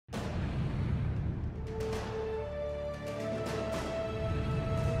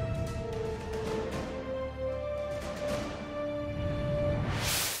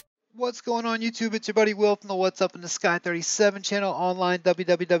What's going on YouTube? It's your buddy Will from the What's Up in the Sky 37 channel, online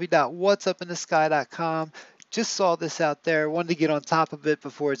www.whatsupinsthesky.com. Just saw this out there, wanted to get on top of it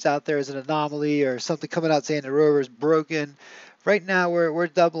before it's out there as an anomaly or something coming out saying the rover is broken. Right now we're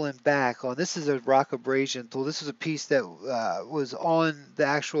doubling back on this. Is a rock abrasion tool. This is a piece that was on the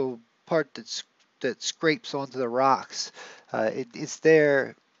actual part that scrapes onto the rocks. It's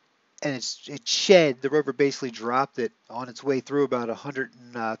there and it shed. The rover basically dropped it on its way through about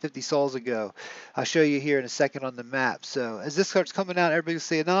 150 sols ago. I'll show you here in a second on the map. So as this starts coming out, everybody will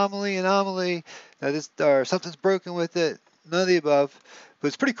say anomaly, anomaly. Now this or something's broken with it. None of the above, but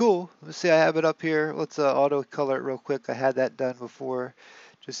it's pretty cool. Let's see, I have it up here. Let's auto color it real quick. I had that done before,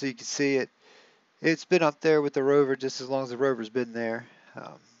 just so you can see it. It's been up there with the rover just as long as the rover's been there.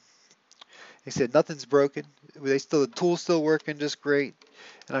 He said nothing's broken. The tool's still working just great.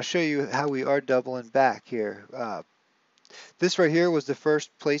 And I'll show you how we are doubling back here. This right here was the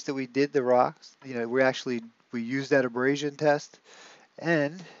first place that we did the rocks. You know, we used that abrasion test.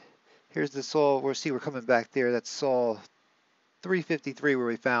 And here's the sol. We're coming back there. That's sol 353 where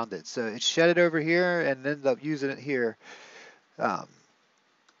we found it. So it shed it over here and ended up using it here. And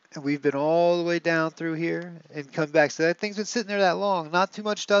we've been all the way down through here and come back. So that thing's been sitting there that long. Not too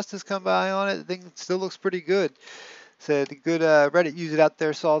much dust has come by on it. The thing still looks pretty good. So the good Reddit user out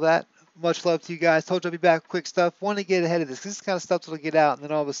there saw that. Much love to you guys. Told you I'll be back with quick stuff. Want to get ahead of this. This is the kind of stuff that'll get out, and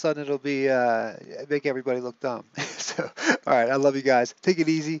then all of a sudden it'll be make everybody look dumb. So, all right, I love you guys. Take it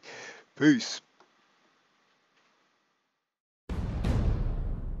easy. Peace.